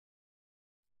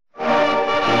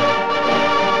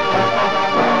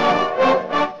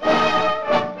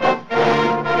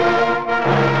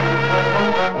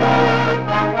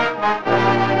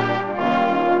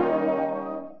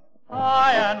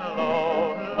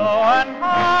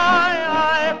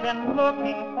been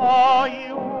looking for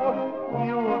you.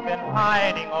 You've been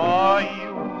hiding or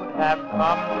you'd have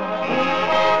come to me.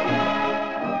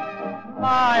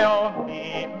 My, oh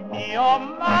me, oh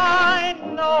my,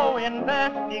 no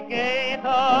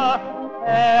investigator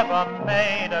ever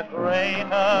made a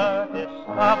greater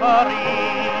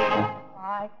discovery.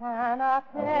 I cannot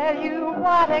tell you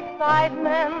what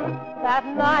excitement that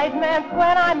night meant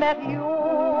when I met you,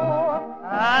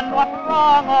 and what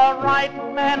wrong or right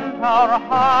meant our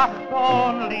hearts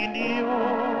only knew.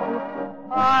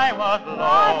 I was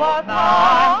low,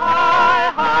 now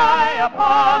I'm high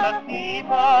upon a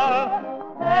steeple,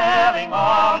 telling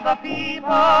all the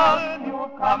people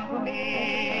you've come to me.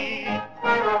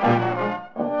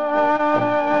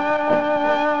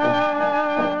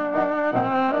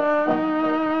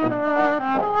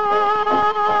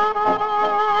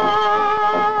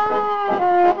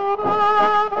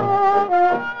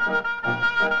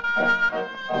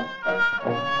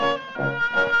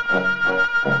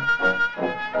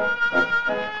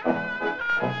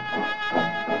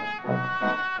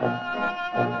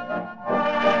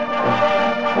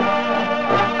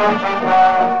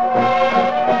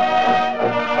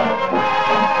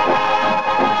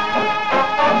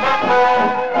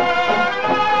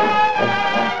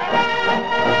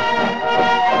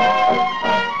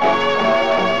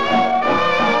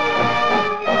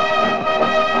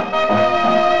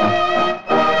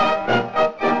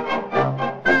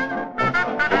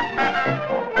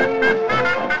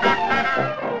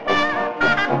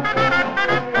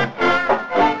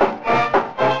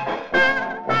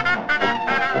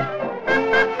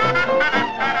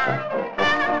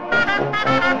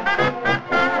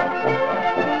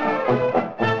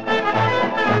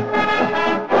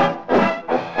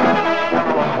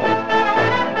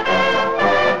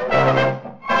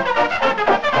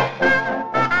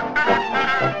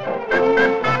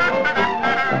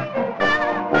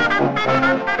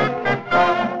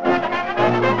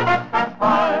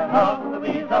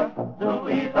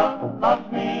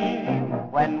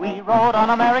 Rode on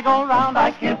a merry-go-round,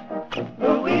 I kissed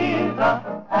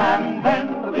Louisa, and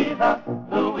then Louisa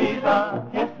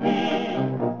kissed me.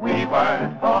 We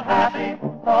were so happy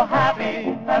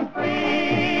and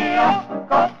free. Oh,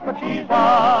 God, but she's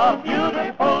a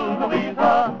beautiful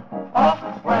Louisa. Oh,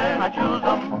 when I choose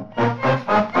 'em.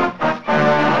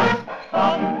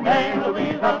 Someday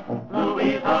Louisa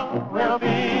will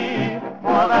be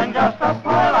more than just a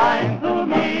Fräulein to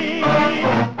me.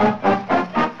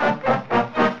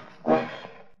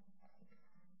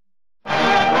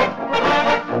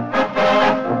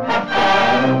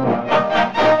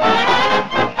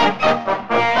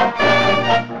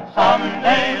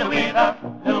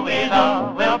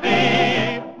 Louisa will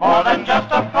be more than just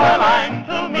a Fräulein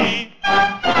to me.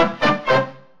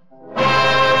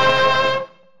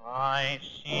 I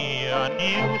see a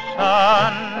new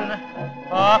sun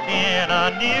up in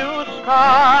a new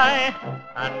sky,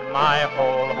 and my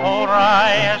whole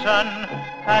horizon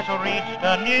has reached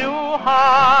a new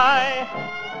high.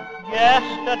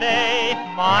 Yesterday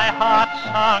my heart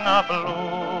sung a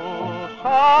blue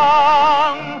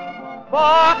song,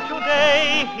 but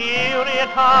today hear it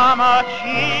hum a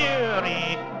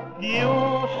cheery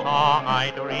new song.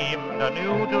 I dreamed a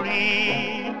new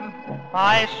dream,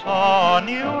 I saw a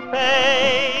new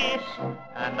face,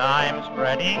 and I'm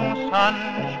spreading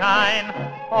sunshine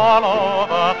all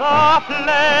over the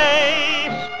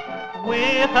place.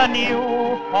 With a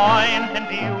new point in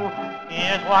view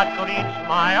is what greets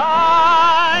my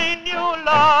eye. New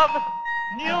love,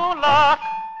 new luck,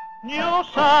 new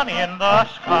sun in the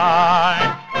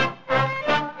sky.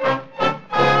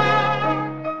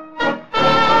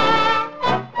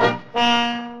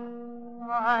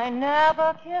 I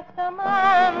never kissed a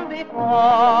man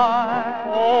before.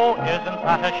 Oh, isn't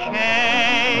that a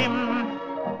shame?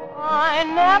 I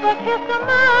never kissed a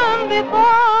man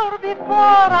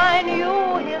before I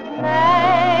knew his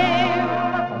name.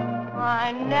 I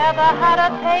never had a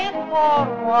taste for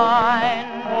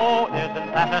wine. Oh, isn't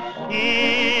that a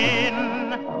sin?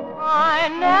 I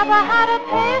never had a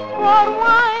taste for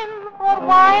wine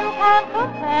can't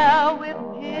compare with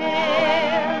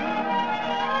gin.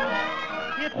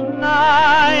 It's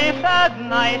nice, as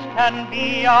nice can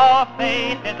be, our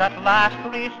faith is at last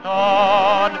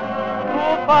restored.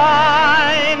 To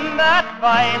find that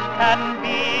vice can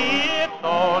be its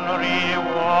own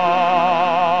reward.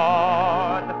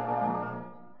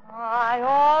 I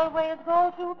always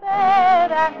go to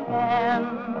bed at 10.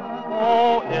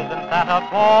 Oh, isn't that a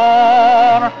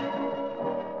bore?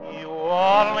 You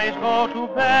always go to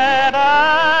bed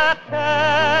at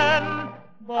 10,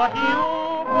 but you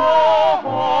go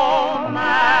home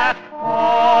at